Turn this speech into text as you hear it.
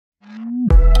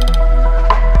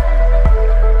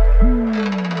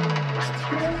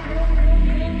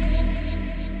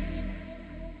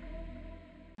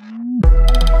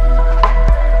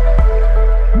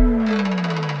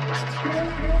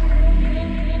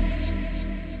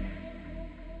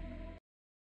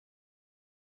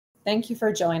Thank you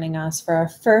for joining us for our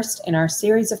first in our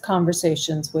series of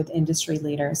conversations with industry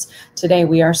leaders. Today,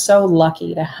 we are so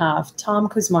lucky to have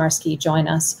𝘾𝙤𝙣𝙧𝙧𝙗𝙀 Kuczmarski join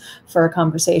us for a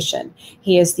conversation.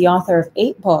 He is the author of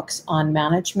 8 books on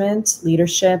management,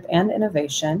 leadership, and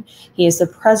innovation. He is the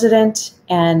president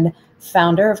and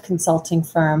founder of consulting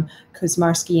firm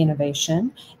Kuczmarski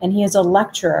Innovation, and he is a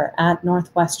lecturer at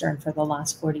Northwestern for the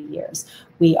last 40 years.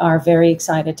 We are very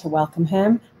excited to welcome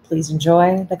him. Please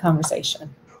enjoy the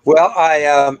conversation. Well,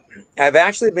 I've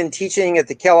actually been teaching at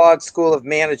the Kellogg School of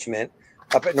Management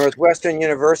up at Northwestern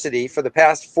University for the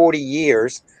past 40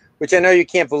 years, which I know you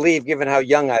can't believe given how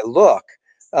young I look.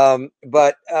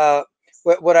 But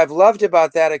what I've loved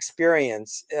about that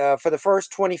experience, for the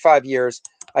first 25 years,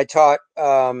 I taught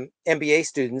MBA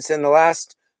students. In the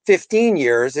last 15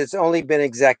 years, it's only been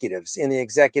executives in the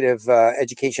executive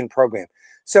education program.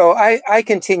 So I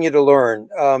continue to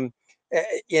learn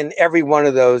in every one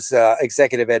of those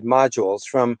executive ed modules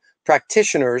from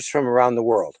practitioners from around the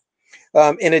world.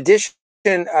 In addition,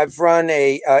 I've run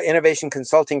a innovation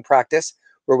consulting practice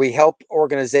where we help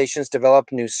organizations develop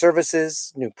new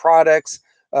services, new products,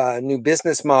 new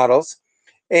business models.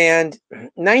 And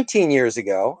 19 years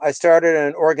ago, I started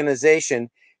an organization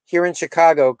here in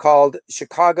Chicago called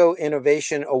Chicago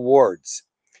Innovation Awards,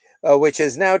 which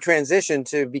has now transitioned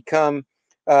to become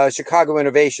Chicago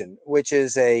Innovation, which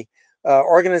is a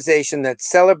organization that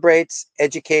celebrates,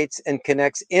 educates, and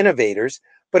connects innovators,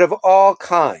 but of all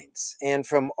kinds and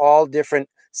from all different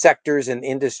sectors and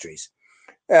industries.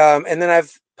 And then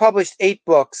I've published 8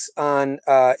 books on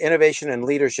innovation and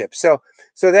leadership. So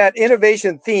that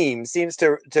innovation theme seems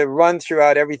to run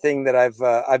throughout everything that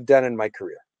I've done in my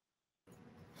career.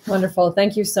 Wonderful.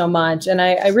 Thank you so much. And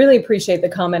I really appreciate the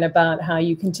comment about how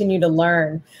you continue to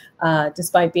learn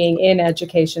despite being in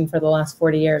education for the last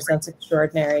 40 years. That's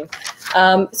extraordinary.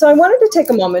 So I wanted to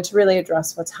take a moment to really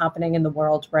address what's happening in the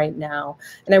world right now.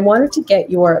 And I wanted to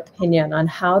get your opinion on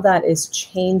how that is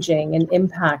changing and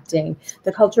impacting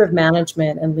the culture of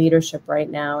management and leadership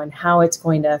right now, and how it's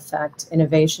going to affect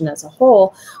innovation as a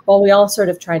whole, while we all sort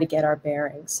of try to get our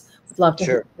bearings. I'd love to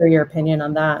hear your opinion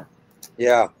on that.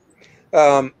 Yeah.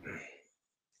 Let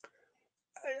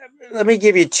me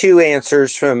give you 2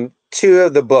 answers from 2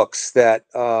 of the books that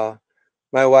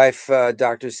my wife,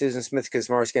 Dr. Susan Smith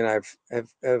Kuczmarski, and I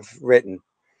have written.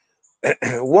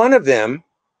 One of them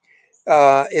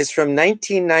is from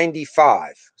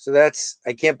 1995. So that's,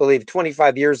 I can't believe,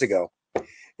 25 years ago.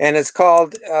 And it's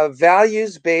called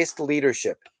Values-Based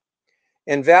Leadership.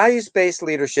 And Values-Based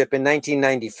Leadership in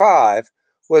 1995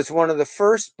 was one of the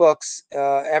first books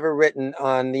ever written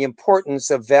on the importance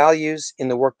of values in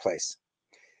the workplace.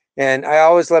 And I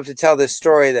always love to tell this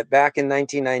story that back in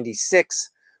 1996,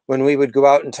 when we would go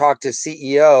out and talk to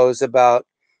CEOs about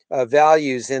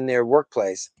values in their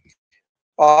workplace,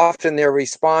 often their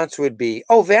response would be,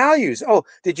 "Oh, values. Oh,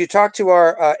 did you talk to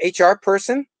our HR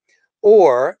person?"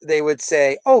 Or they would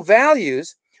say, "Oh,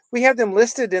 values. We have them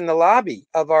listed in the lobby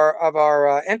of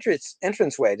our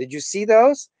entranceway. Did you see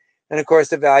those?" And of course,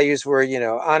 the values were, you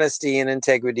know, honesty and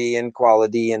integrity and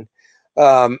quality and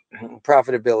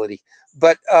profitability.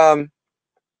 But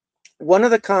one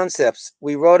of the concepts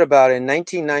we wrote about in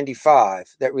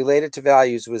 1995 that related to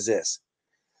values was this: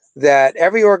 that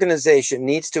every organization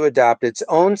needs to adopt its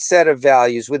own set of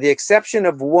values, with the exception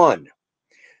of one.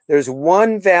 There's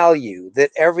one value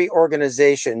that every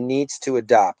organization needs to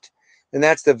adopt, and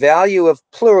that's the value of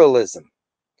pluralism.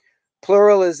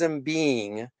 Pluralism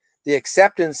being the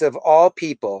acceptance of all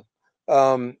people,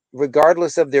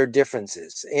 regardless of their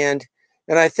differences. And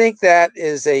I think that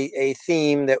is a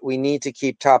theme that we need to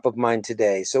keep top of mind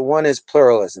today. So one is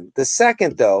pluralism. The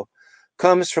second, though,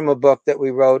 comes from a book that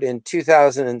we wrote in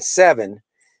 2007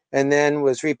 and then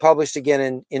was republished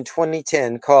again in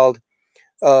 2010 called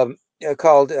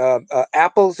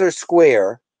Apples Are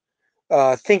Square,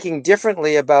 Thinking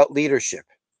Differently About Leadership.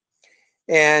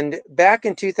 And back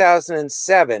in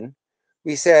 2007,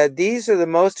 we said these are the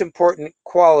most important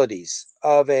qualities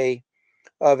of an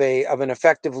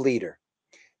effective leader.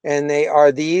 And they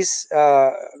are these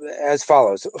as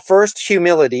follows. First,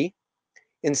 humility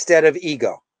instead of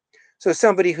ego. So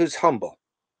somebody who's humble.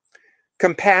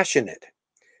 Compassionate.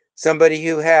 Somebody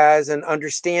who has an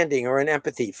understanding or an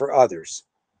empathy for others.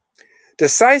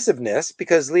 Decisiveness,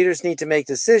 because leaders need to make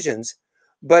decisions,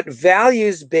 but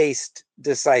values-based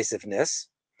decisiveness,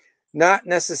 not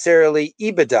necessarily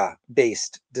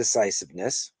EBITDA-based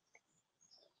decisiveness.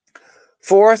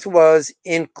 Fourth was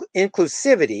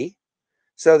inclusivity,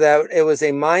 so that it was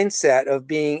a mindset of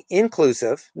being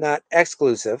inclusive, not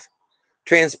exclusive,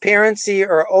 transparency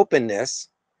or openness,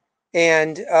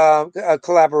 and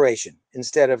collaboration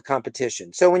instead of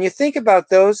competition. So when you think about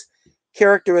those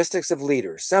characteristics of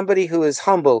leaders. Somebody who is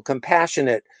humble,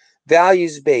 compassionate,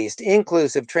 values-based,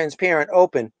 inclusive, transparent,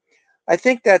 open. I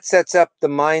think that sets up the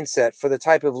mindset for the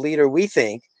type of leader we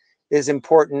think is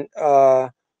important,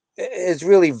 is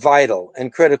really vital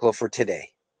and critical for today.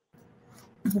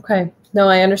 Okay, no,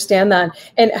 I understand that.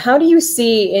 And how do you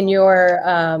see in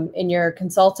your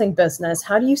consulting business,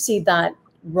 how do you see that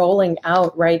rolling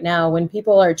out right now when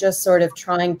people are just sort of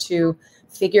trying to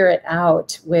figure it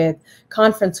out with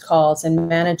conference calls and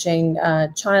managing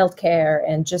childcare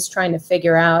and just trying to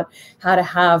figure out how to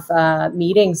have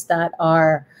meetings that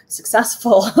are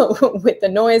successful with the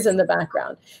noise in the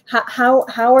background? How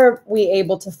are we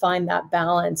able to find that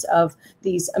balance of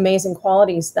these amazing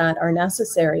qualities that are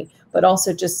necessary, but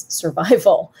also just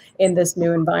survival in this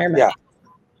new environment? Yeah.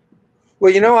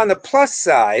 Well, you know, on the plus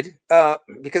side,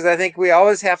 because I think we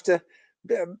always have to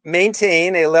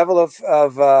maintain a level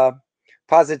of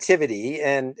positivity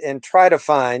and try to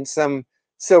find some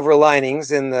silver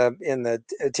linings in the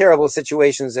terrible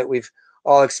situations that we've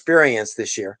all experienced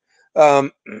this year,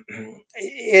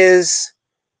 is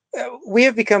we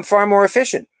have become far more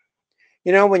efficient.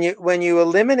 You know, when you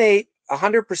eliminate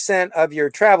 100% of your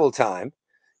travel time,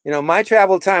 you know, my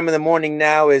travel time in the morning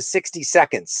now is 60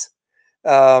 seconds.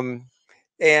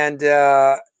 And,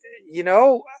 you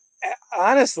know,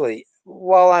 honestly,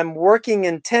 while I'm working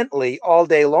intently all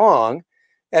day long,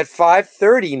 at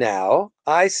 5:30 now,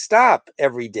 I stop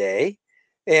every day.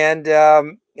 And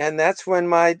that's when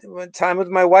my time with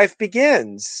my wife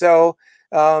begins. So,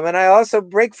 and I also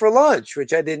break for lunch,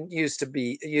 which I didn't used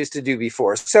to do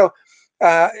before. So,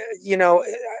 you know,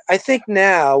 I think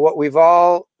now what we've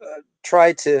all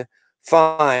tried to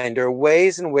find are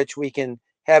ways in which we can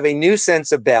have a new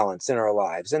sense of balance in our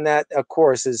lives. And that, of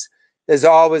course, has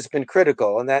always been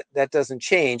critical, and that doesn't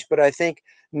change. But I think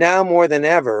now more than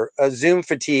ever, Zoom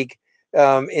fatigue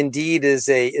indeed is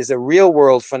a real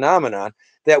world phenomenon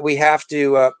that we have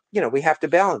to you know, we have to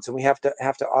balance and we have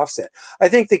to offset. I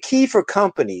think the key for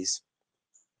companies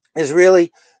is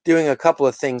really doing a couple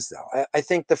of things, though. I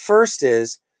think the first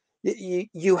is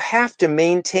you have to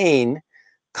maintain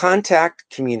contact,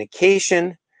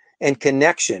 communication, and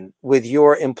connection with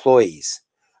your employees.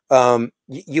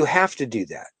 You have to do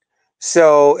that.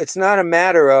 So it's not a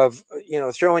matter of, you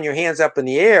know, throwing your hands up in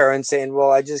the air and saying,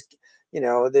 well, I just, you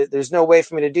know, there's no way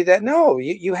for me to do that. No,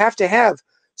 you have to have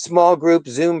small group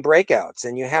Zoom breakouts,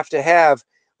 and you have to have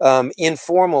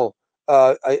informal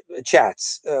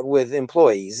chats with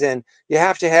employees, and you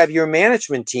have to have your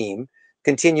management team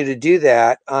continue to do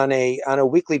that on a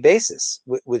weekly basis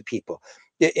with people.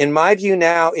 In my view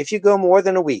now, if you go more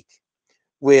than a week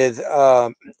with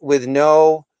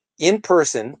no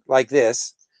in-person like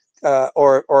this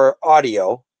or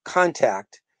audio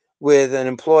contact with an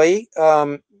employee,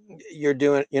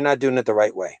 you're not doing it the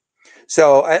right way.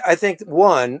 So I think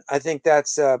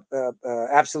that's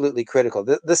absolutely critical.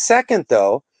 The second,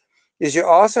 though, is you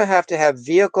also have to have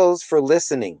vehicles for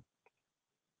listening.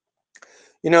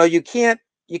 You know, you can't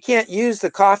use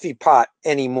the coffee pot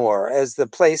anymore as the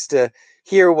place to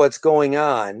hear what's going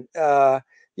on.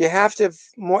 You have to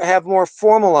have more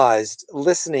formalized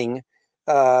listening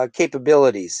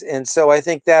capabilities, and so I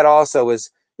think that also it's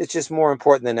just more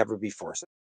important than ever before. So